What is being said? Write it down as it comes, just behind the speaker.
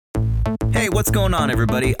Hey, what's going on,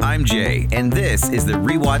 everybody? I'm Jay, and this is the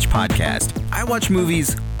Rewatch Podcast. I watch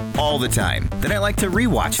movies all the time. Then I like to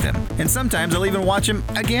rewatch them, and sometimes I'll even watch them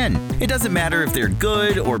again. It doesn't matter if they're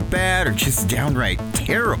good or bad or just downright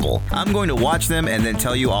terrible. I'm going to watch them and then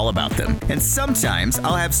tell you all about them. And sometimes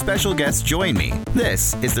I'll have special guests join me.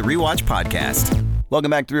 This is the Rewatch Podcast. Welcome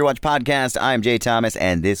back to the Rewatch Podcast. I'm Jay Thomas,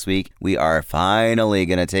 and this week we are finally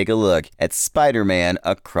going to take a look at Spider-Man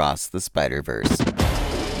Across the Spider-Verse.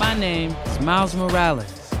 My name is Miles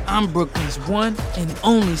Morales. I'm Brooklyn's one and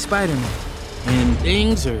only Spider-Man. And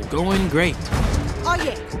things are going great. Oh,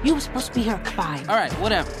 yeah. You were supposed to be here at 5. All right,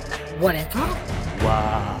 whatever. Whatever?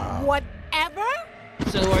 Wow. Whatever?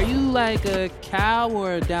 So are you like a cow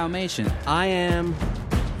or a Dalmatian? I am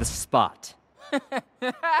the Spot.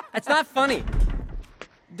 That's not funny.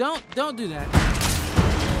 Don't do that.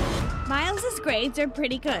 Miles' grades are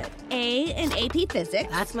pretty good. A in AP Physics.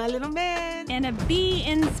 That's my little man. And a B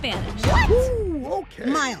in Spanish. What? Ooh, okay.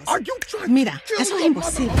 Miles. Are you trying Mira, to eso kill es me,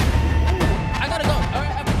 imposible. I gotta go. All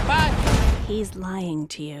right, bye. He's lying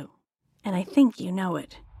to you. And I think you know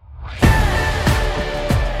it.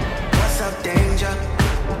 What's up, danger?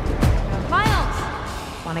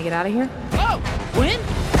 Miles! Wanna get out of here? Oh, when?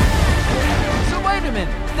 So wait a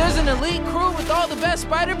minute. There's an elite crew with all the best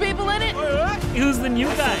spider people in it? Who's the new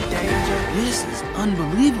guy? This is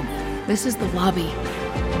unbelievable. This is the lobby.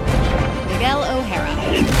 Miguel O'Hara.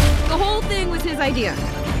 The whole thing was his idea.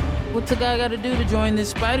 What's a guy gotta do to join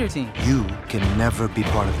this spider team? You can never be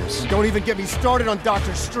part of this. Don't even get me started on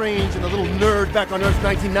Doctor Strange and the little nerd back on Earth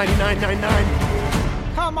 1999-99.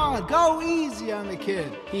 Come on, go easy on the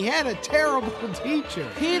kid. He had a terrible teacher.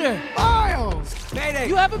 Peter! Miles! Mayday!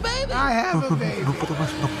 You have a baby? I have a baby.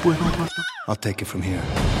 I'll take it from here.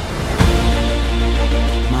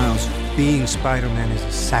 Miles, being Spider-Man is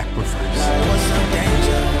a sacrifice. What's up,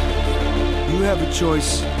 danger? You have a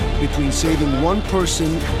choice between saving one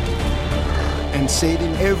person and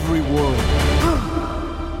saving every world.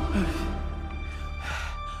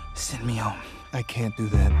 Send me home. I can't do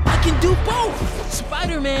that. I can do both!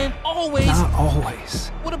 Spider-Man always... Not always.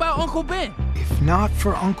 What about Uncle Ben? If not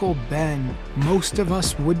for Uncle Ben, most of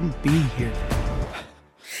us wouldn't be here.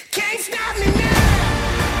 Can't stop me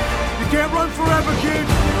now! You can't run forever, kid.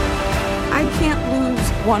 I can't lose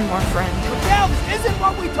one more friend. Miguel, this isn't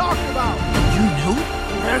what we talked about. You knew?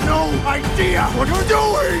 I have no idea what you're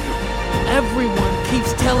doing. Everyone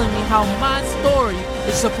keeps telling me how my story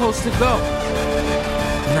is supposed to go.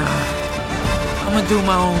 Nah, I'm gonna do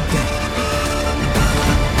my own thing.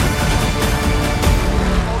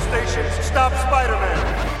 All stations, stop Spider-Man.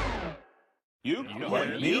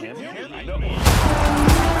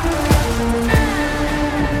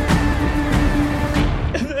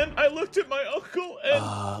 And then I looked at my uncle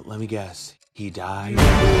and... Let me guess. He died?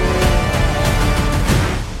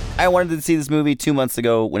 I wanted to see this movie 2 months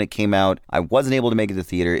ago when it came out. I wasn't able to make it to the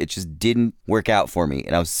theater. It just didn't work out for me,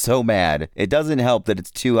 and I was so mad. It doesn't help that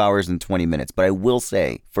it's 2 hours and 20 minutes, but I will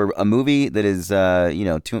say, for a movie that is,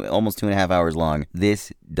 almost 2.5 hours long,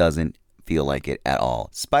 this doesn't feel like it at all.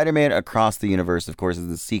 Spider-Man Across the Universe, of course, is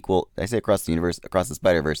the sequel. Did I say Across the Universe? Across the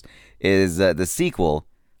Spider-Verse is the sequel,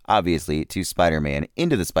 obviously, to Spider-Man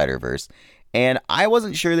Into the Spider-Verse, and I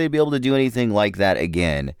wasn't sure they'd be able to do anything like that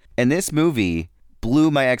again. And this movie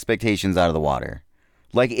blew my expectations out of the water.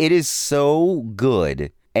 Like, it is so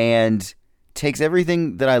good and takes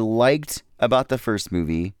everything that I liked about the first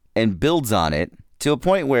movie and builds on it to a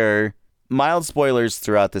point where, mild spoilers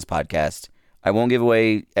throughout this podcast, I won't give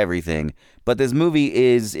away everything, but this movie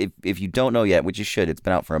is, if you don't know yet, which you should, it's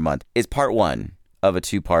been out for a month, is part one of a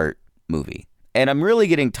 2-part movie. And I'm really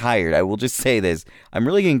getting tired. I will just say this. I'm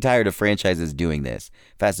really getting tired of franchises doing this.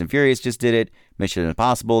 Fast and Furious just did it. Mission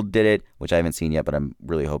Impossible did it, which I haven't seen yet, but I'm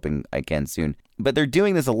really hoping I can soon. But they're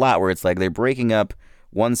doing this a lot where it's like they're breaking up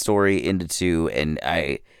one story into two, and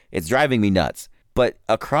it's driving me nuts. But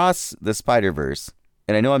Across the Spider-Verse,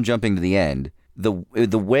 and I know I'm jumping to the end, the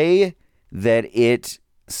way that it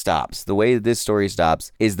stops, the way that this story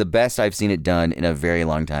stops, is the best I've seen it done in a very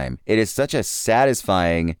long time. It is such a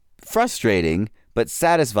satisfying, frustrating, but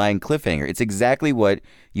satisfying cliffhanger. It's exactly what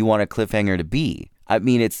you want a cliffhanger to be. I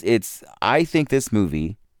mean, I think this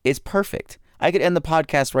movie is perfect. I could end the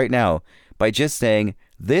podcast right now by just saying,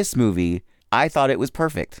 this movie, I thought it was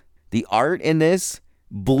perfect. The art in this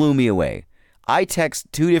blew me away. I text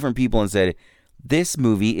 2 different people and said, this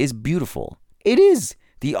movie is beautiful. It is.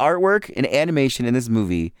 The artwork and animation in this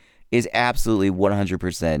movie is absolutely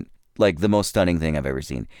 100% like the most stunning thing I've ever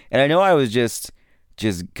seen. And I know I was just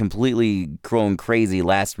completely grown crazy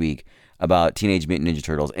last week about Teenage Mutant Ninja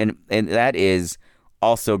Turtles, and that is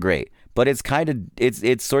also great. But it's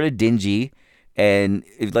sort of dingy. and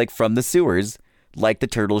like from the sewers, like the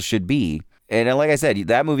turtles should be. And like I said,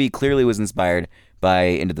 that movie clearly was inspired by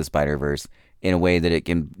Into the Spider-Verse in a way that it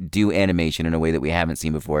can do animation in a way that we haven't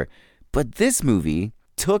seen before. But this movie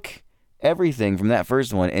took everything from that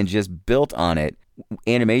first one and just built on it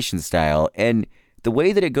animation style. And the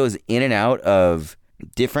way that it goes in and out of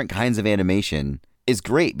different kinds of animation is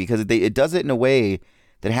great because it does it in a way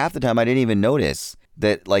that half the time I didn't even notice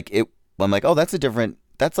that, like, I'm like, oh, that's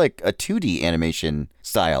like a 2D animation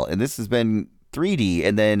style. And this has been 3D.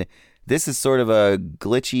 And then this is sort of a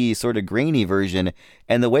glitchy, sort of grainy version.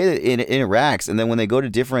 And the way that it interacts, and then when they go to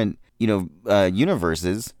different,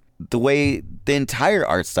 universes, the way the entire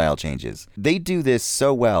art style changes. They do this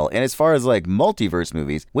so well. And as far as like multiverse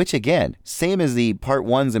movies, which again, same as the part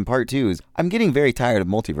 1s and part 2s, I'm getting very tired of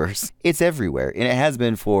multiverse. It's everywhere. And it has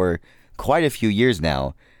been for quite a few years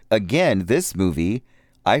now. Again, this movie,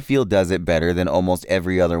 I feel, does it better than almost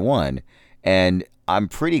every other one. And I'm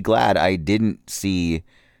pretty glad I didn't see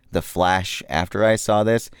The Flash after I saw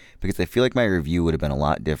this, because I feel like my review would have been a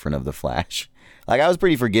lot different of The Flash. Like, I was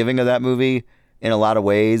pretty forgiving of that movie in a lot of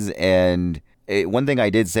ways, and one thing I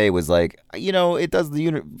did say was like, it does the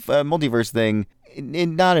multiverse thing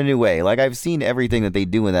in not a new way. Like, I've seen everything that they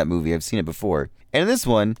do in that movie. I've seen it before. And in this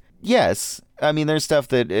one, yes, I mean, there's stuff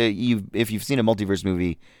that if you've seen a multiverse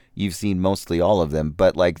movie, you've seen mostly all of them.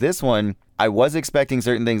 But like this one, I was expecting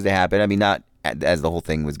certain things to happen. I mean, not as the whole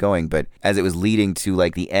thing was going, but as it was leading to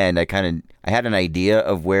like the end, I had an idea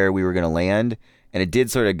of where we were going to land, and it did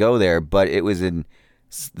sort of go there, but it was in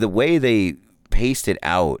the way they paced it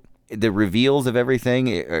out. The reveals of everything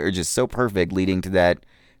are just so perfect, leading to that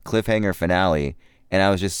cliffhanger finale, and I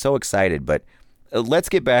was just so excited. But let's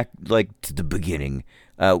get back like to the beginning.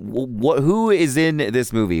 Who is in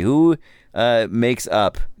this movie? Who makes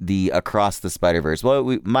up the Across the Spider-Verse?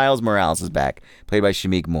 Well, Miles Morales is back, played by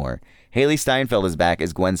Shameik Moore. Haley Steinfeld is back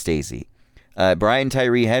as Gwen Stacy. Brian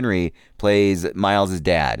Tyree Henry plays Miles'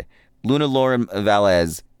 dad. Luna Lauren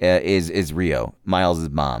Velez is Rio, Miles'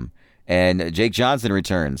 mom. And Jake Johnson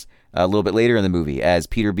returns a little bit later in the movie as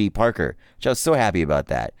Peter B. Parker, which I was so happy about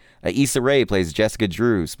that. Issa Rae plays Jessica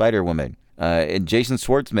Drew, Spider-Woman. And Jason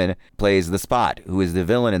Schwartzman plays the Spot, who is the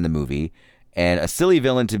villain in the movie, and a silly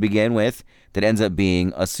villain to begin with that ends up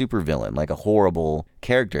being a super villain, like a horrible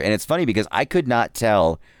character. And it's funny because I could not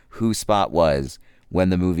tell who Spot was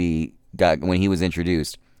when he was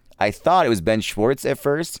introduced. I thought it was Ben Schwartz at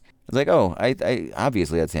first. I was like, oh, I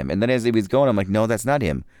obviously that's him. And then as it was going, I'm like, no, that's not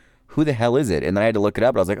him. Who the hell is it? And then I had to look it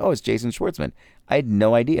up, and I was like, oh, it's Jason Schwartzman. I had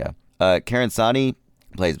no idea. Karen Sani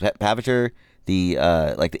plays Pavitar,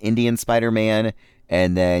 the Indian Spider-Man,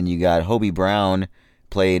 and then you got Hobie Brown,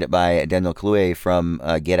 played by Daniel Kaluuya from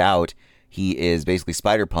Get Out. He is basically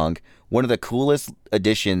Spider-Punk, one of the coolest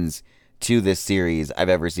additions to this series I've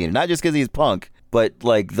ever seen. Not just because he's punk, but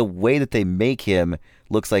like the way that they make him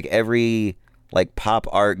looks like every like pop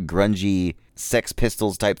art, grungy, Sex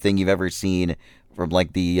Pistols type thing you've ever seen from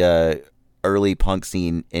like the early punk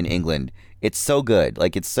scene in England. It's so good.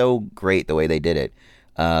 Like, it's so great the way they did it.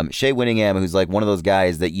 Shea Winningham, who's like one of those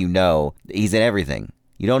guys that he's in everything.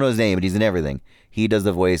 You don't know his name, but he's in everything. He does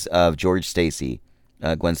the voice of George Stacy,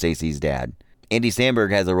 Gwen Stacy's dad. Andy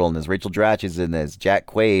Samberg has a role in this. Rachel Dratch is in this. Jack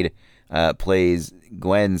Quaid plays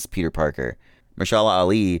Gwen's Peter Parker. Mahershala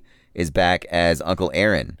Ali is back as Uncle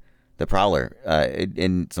Aaron, the Prowler,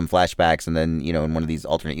 in some flashbacks, and then in one of these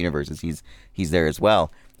alternate universes, he's there as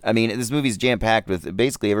well. I mean, this movie's jam-packed with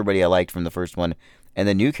basically everybody I liked from the first one, and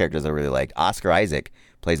the new characters I really liked. Oscar Isaac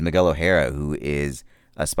plays Miguel O'Hara, who is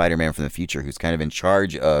a Spider-Man from the future, who's kind of in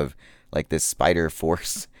charge of like this spider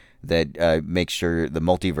force that makes sure the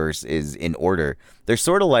multiverse is in order. They're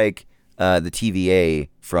sort of like the TVA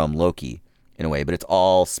from Loki in a way, but it's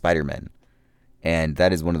all Spider-Men. And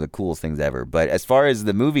that is one of the coolest things ever. But as far as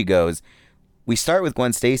the movie goes, we start with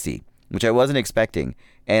Gwen Stacy, which I wasn't expecting.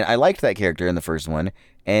 And I liked that character in the first one.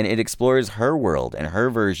 And it explores her world and her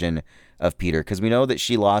version of Peter, because we know that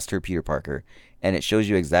she lost her Peter Parker. And it shows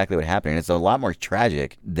you exactly what happened. And it's a lot more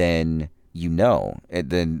tragic than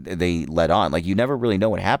than they let on. Like, you never really know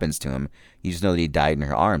what happens to him. You just know that he died in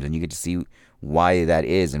her arms. And you get to see why that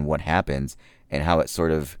is and what happens and how it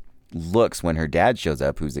sort of looks when her dad shows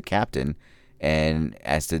up, who's the captain, and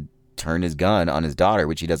has to turn his gun on his daughter,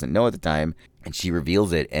 which he doesn't know at the time, and she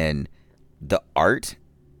reveals it. And the art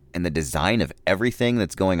and the design of everything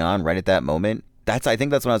that's going on right at that moment, I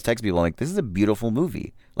think that's when I was texting people, I'm like, this is a beautiful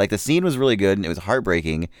movie. Like, the scene was really good, and it was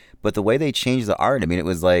heartbreaking, but the way they changed the art, I mean, it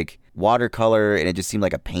was like watercolor, and it just seemed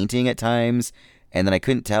like a painting at times, and then I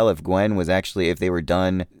couldn't tell if Gwen was actually, if they were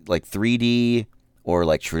done like 3D or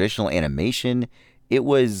like traditional animation. It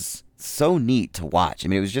was so neat to watch. I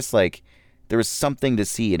mean, it was just like there was something to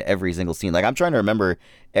see in every single scene. Like, I'm trying to remember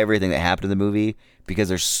everything that happened in the movie because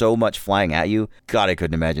there's so much flying at you. God, I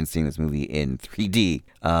couldn't imagine seeing this movie in 3D.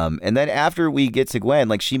 And then after we get to Gwen,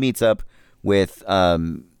 like, she meets up with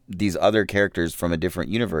these other characters from a different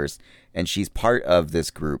universe, and she's part of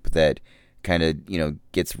this group that kind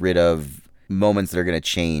of, gets rid of moments that are going to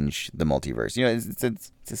change the multiverse.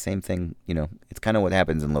 It's the same thing, it's kind of what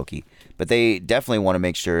happens in Loki. But they definitely want to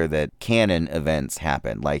make sure that canon events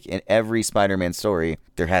happen. Like, in every Spider-Man story,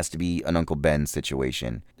 there has to be an Uncle Ben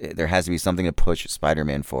situation. There has to be something to push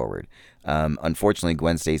Spider-Man forward. Unfortunately,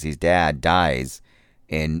 Gwen Stacy's dad dies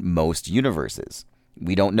in most universes.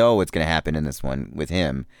 We don't know what's going to happen in this one with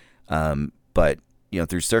him. But,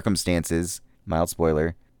 through circumstances, mild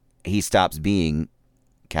spoiler, he stops being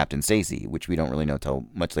Captain Stacy, which we don't really know till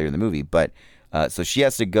much later in the movie. But so she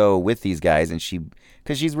has to go with these guys, and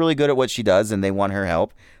because she's really good at what she does, and they want her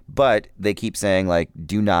help. But they keep saying, like,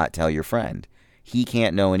 do not tell your friend. He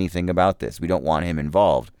can't know anything about this. We don't want him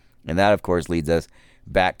involved. And that, of course, leads us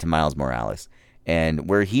back to Miles Morales. And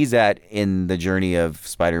where he's at in the journey of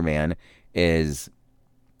Spider-Man is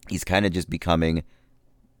he's kind of just becoming,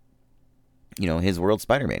 his world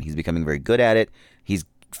Spider-Man. He's becoming very good at it. He's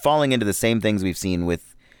falling into the same things we've seen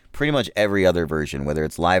with pretty much every other version, whether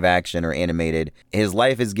it's live action or animated. His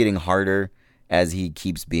life is getting harder as he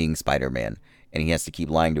keeps being Spider-Man, and he has to keep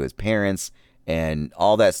lying to his parents, and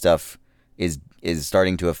all that stuff is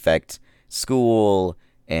starting to affect school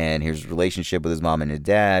and his relationship with his mom and his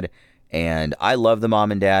dad. And I love the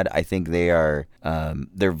mom and dad. I think they are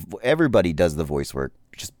everybody does the voice work.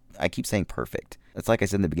 I keep saying perfect. It's like I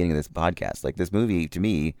said in the beginning of this podcast. Like, this movie, to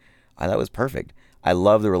me, I thought was perfect. I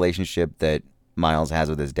love the relationship that Miles has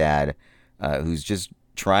with his dad, who's just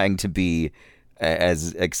trying to be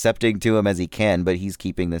as accepting to him as he can, but he's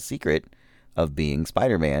keeping the secret of being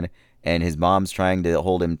Spider-Man. And his mom's trying to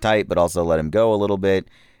hold him tight, but also let him go a little bit.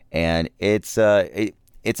 And it's a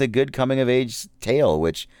good coming-of-age tale,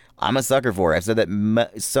 which I'm a sucker for. I've said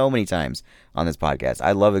that so many times on this podcast.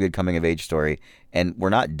 I love a good coming-of-age story, and we're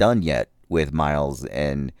not done yet with Miles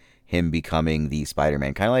and him becoming the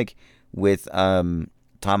Spider-Man. Kind of like with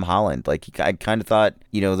Tom Holland. Like, I kind of thought,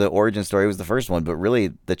 the origin story was the first one, but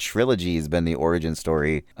really the trilogy has been the origin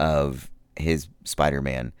story of his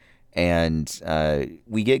Spider-Man. And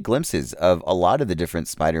we get glimpses of a lot of the different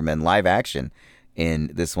Spider-Man live action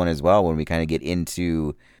in this one as well, when we kind of get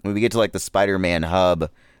to like the Spider-Man hub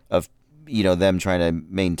of, them trying to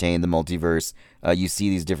maintain the multiverse. You see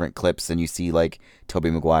these different clips, and you see like Tobey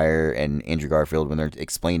Maguire and Andrew Garfield when they're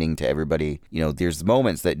explaining to everybody, there's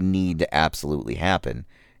moments that need to absolutely happen.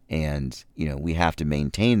 And, we have to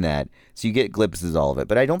maintain that. So you get glimpses of all of it.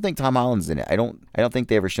 But I don't think Tom Holland's in it. I don't think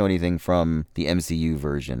they ever show anything from the MCU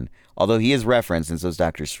version. Although he is referenced, and so is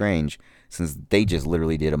Doctor Strange, since they just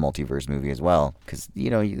literally did a multiverse movie as well. Because,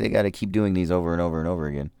 they got to keep doing these over and over and over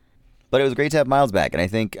again. But it was great to have Miles back. And I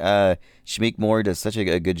think Shameik Moore does such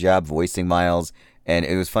a good job voicing Miles. And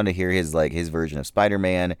it was fun to hear his version of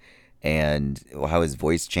Spider-Man and how his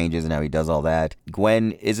voice changes and how he does all that.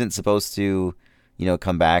 Gwen isn't supposed to,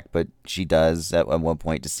 come back, but she does at one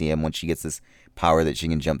point to see him when she gets this power that she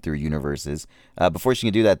can jump through universes. Before she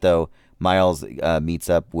can do that, though, Miles meets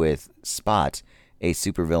up with Spot, a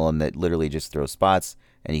supervillain that literally just throws spots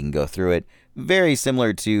and he can go through it. Very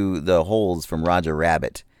similar to the holes from Roger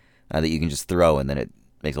Rabbit that you can just throw and then it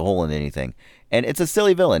makes a hole in anything. And it's a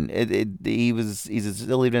silly villain. He's a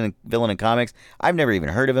silly villain in comics. I've never even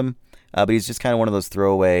heard of him, but he's just kind of one of those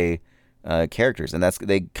throwaway characters, and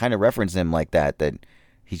they kind of reference him like that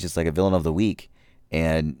he's just like a villain of the week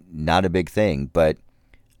and not a big thing. But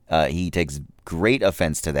he takes great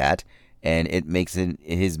offense to that, and it makes it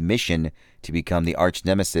his mission to become the arch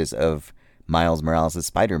nemesis of Miles Morales'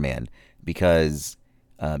 Spider-Man, because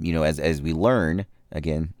as we learn,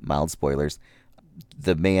 again, mild spoilers,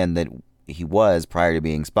 the man that he was prior to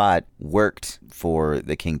being Spot worked for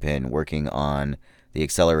the Kingpin, working on the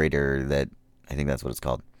accelerator that, I think that's what it's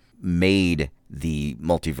called, made the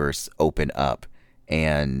multiverse open up.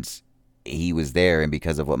 And he was there, and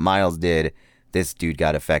because of what Miles did, this dude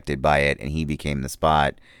got affected by it, and he became the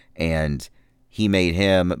Spot. And he made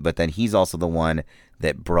him, but then he's also the one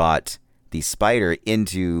that brought the spider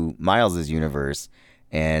into Miles's universe,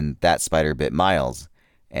 and that spider bit Miles.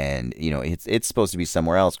 And, it's supposed to be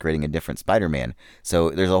somewhere else, creating a different Spider-Man.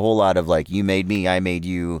 So there's a whole lot of like, you made me, I made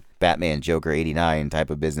you, Batman, Joker 89 type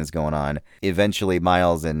of business going on. Eventually,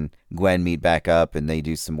 Miles and Gwen meet back up, and they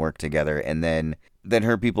do some work together. And then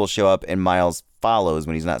her people show up, and Miles follows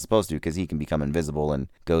when he's not supposed to, because he can become invisible and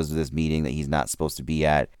goes to this meeting that he's not supposed to be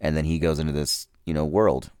at. And then he goes into this,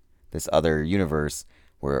 world, this other universe,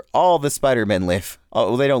 where all the Spider-Men live. Oh,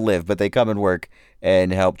 well, they don't live, but they come and work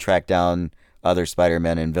and help track down other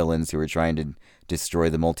Spider-Men and villains who are trying to destroy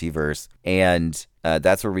the multiverse. And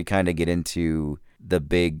that's where we kind of get into the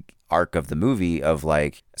big arc of the movie of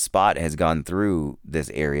like Spot has gone through this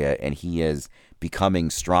area and he is becoming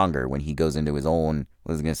stronger when he goes into his own,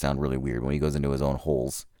 this is going to sound really weird, when he goes into his own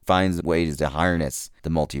holes, finds ways to harness the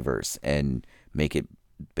multiverse and make it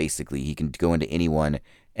basically, he can go into anyone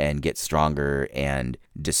and get stronger and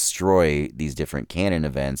destroy these different canon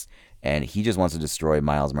events. And he just wants to destroy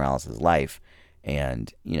Miles Morales' life.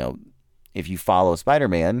 And, you know, if you follow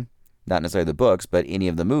Spider-Man, not necessarily the books, but any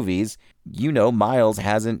of the movies, you know Miles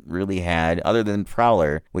hasn't really had, other than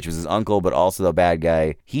Prowler, which was his uncle, but also the bad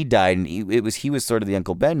guy. He died, and he was sort of the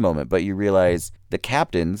Uncle Ben moment. But you realize the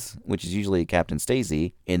captains, which is usually Captain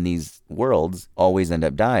Stacy, in these worlds, always end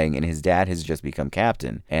up dying, and his dad has just become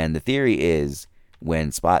captain. And the theory is,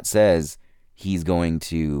 when Spot says he's going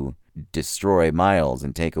to destroy Miles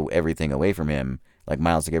and take everything away from him, like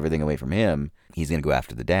Miles took everything away from him, he's going to go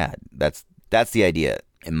after the dad. That's the idea.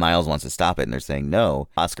 And Miles wants to stop it, and they're saying no.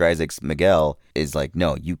 Oscar Isaac's Miguel is like,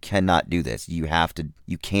 no, you cannot do this. You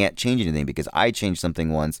can't change anything because I changed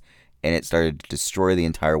something once and it started to destroy the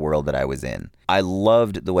entire world that I was in. I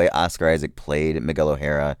loved the way Oscar Isaac played Miguel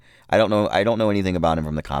O'Hara. I don't know anything about him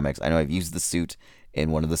from the comics. I know I've used the suit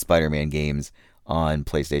in one of the Spider-Man games on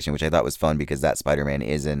PlayStation, which I thought was fun because that Spider-Man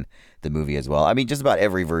is in the movie as well. I mean, just about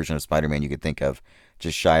every version of Spider-Man you could think of,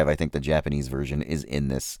 just shy of, I think, the Japanese version is in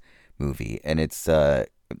this movie. And it's,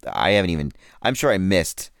 I'm sure I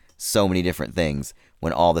missed so many different things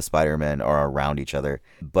when all the Spider-Men are around each other,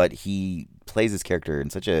 but he plays his character in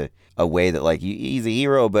such a way that, like, he's a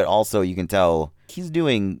hero, but also you can tell he's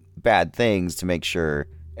doing bad things to make sure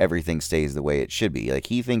everything stays the way it should be. Like,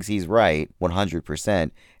 he thinks he's right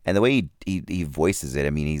 100%, and the way he voices it, I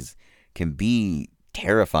mean, can be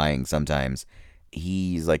terrifying sometimes.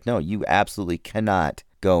 He's like, no, you absolutely cannot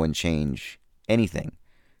go and change anything.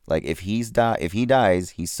 Like, if he dies,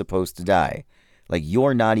 he's supposed to die. Like,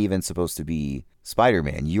 you're not even supposed to be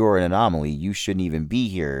Spider-Man. You're an anomaly. You shouldn't even be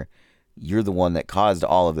here. You're the one that caused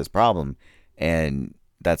all of this problem. And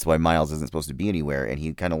that's why Miles isn't supposed to be anywhere. And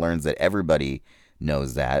he kind of learns that everybody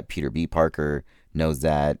knows that. Peter B. Parker knows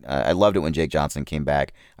that. I loved it when Jake Johnson came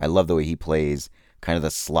back. I love the way he plays kind of the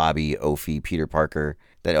slobby, oafy Peter Parker.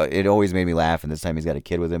 That it always made me laugh, and this time he's got a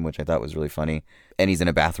kid with him, which I thought was really funny. And he's in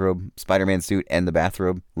a bathrobe, Spider-Man suit and the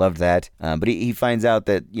bathrobe. Loved that. But he finds out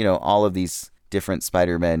that, you know, all of these different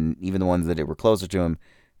Spider-Men, even the ones that were closer to him,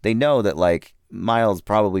 they know that, like, Miles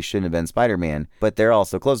probably shouldn't have been Spider-Man, but they're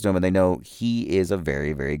also close to him, and they know he is a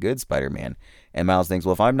very, very good Spider-Man. And Miles thinks,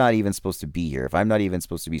 well, if I'm not even supposed to be here, if I'm not even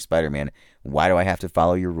supposed to be Spider-Man, why do I have to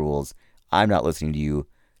follow your rules? I'm not listening to you.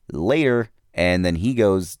 Later. And then he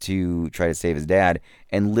goes to try to save his dad,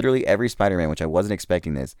 and literally every Spider-Man, which I wasn't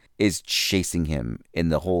expecting this, is chasing him in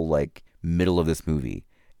the whole, like, middle of this movie.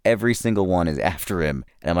 Every single one is after him.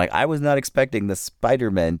 And I'm like, I was not expecting the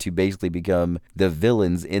Spider-Men to basically become the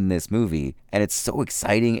villains in this movie. And it's so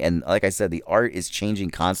exciting. And like I said, the art is changing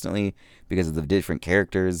constantly because of the different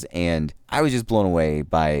characters. And I was just blown away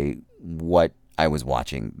by what I was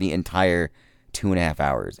watching the entire 2.5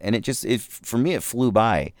 hours. And for me, it flew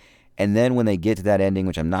by. And then when they get to that ending,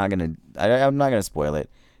 which I'm not gonna spoil it,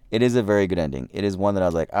 it is a very good ending. It is one that I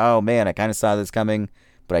was like, oh man, I kind of saw this coming,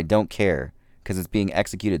 but I don't care because it's being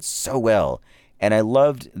executed so well. And I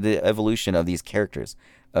loved the evolution of these characters,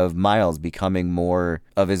 of Miles becoming more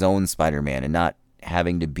of his own Spider-Man and not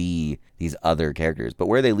having to be these other characters. But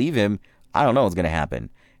where they leave him, I don't know what's gonna happen.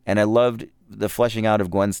 And I loved the fleshing out of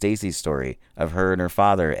Gwen Stacy's story, of her and her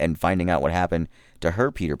father, and finding out what happened to her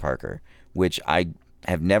Peter Parker, which I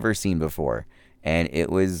have never seen before. And it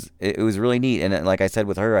was really neat. And like I said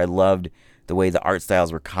with her, I loved the way the art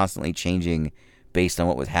styles were constantly changing based on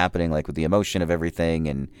what was happening, like with the emotion of everything.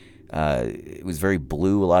 And it was very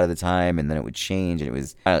blue a lot of the time, and then it would change, and it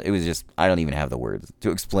was just, I don't even have the words to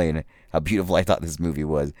explain how beautiful I thought this movie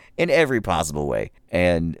was in every possible way.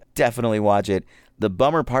 And definitely watch it. The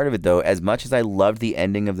bummer part of it, though, as much as I loved the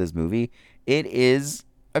ending of this movie, it is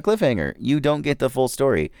a cliffhanger. You don't get the full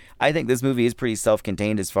story. I think this movie is pretty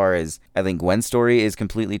self-contained as far as, I think Gwen's story is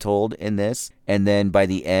completely told in this, and then by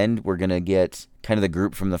the end we're gonna get kind of the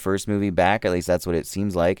group from the first movie back, at least that's what it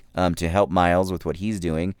seems like, to help Miles with what he's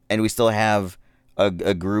doing. And we still have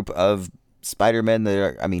a group of Spider-Men that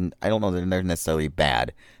are, I mean, I don't know that they're necessarily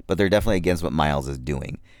bad, but they're definitely against what Miles is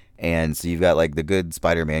doing. And so you've got like the good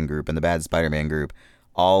Spider-Man group and the bad Spider-Man group,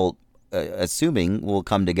 all assuming will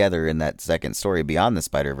come together in that second story Beyond the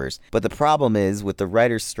Spider-Verse. But the problem is, with the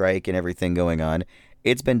writer's strike and everything going on,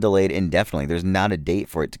 it's been delayed indefinitely. There's not a date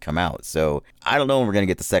for it to come out. So I don't know when we're going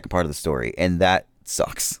to get the second part of the story. And that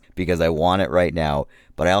sucks because I want it right now.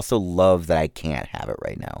 But I also love that I can't have it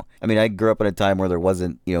right now. I mean, I grew up in a time where there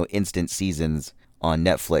wasn't, instant seasons on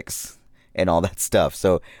Netflix and all that stuff.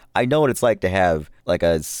 So I know what it's like to have like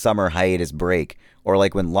a summer hiatus break, or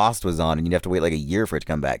like when Lost was on and you'd have to wait like a year for it to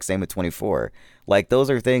come back. Same with 24. Like those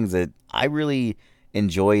are things that I really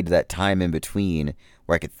enjoyed, that time in between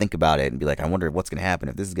where I could think about it and be like, I wonder what's going to happen,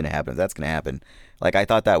 if this is going to happen, if that's going to happen. Like I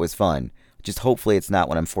thought that was fun. Just hopefully it's not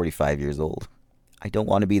when I'm 45 years old. I don't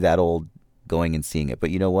want to be that old going and seeing it.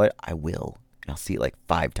 But you know what? I will. And I'll see it like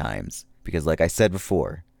 5 times. Because like I said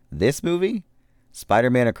before, this movie,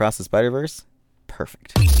 Spider-Man Across the Spider-Verse,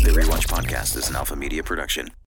 perfect. The Rewatch Podcast is an Alpha Media production.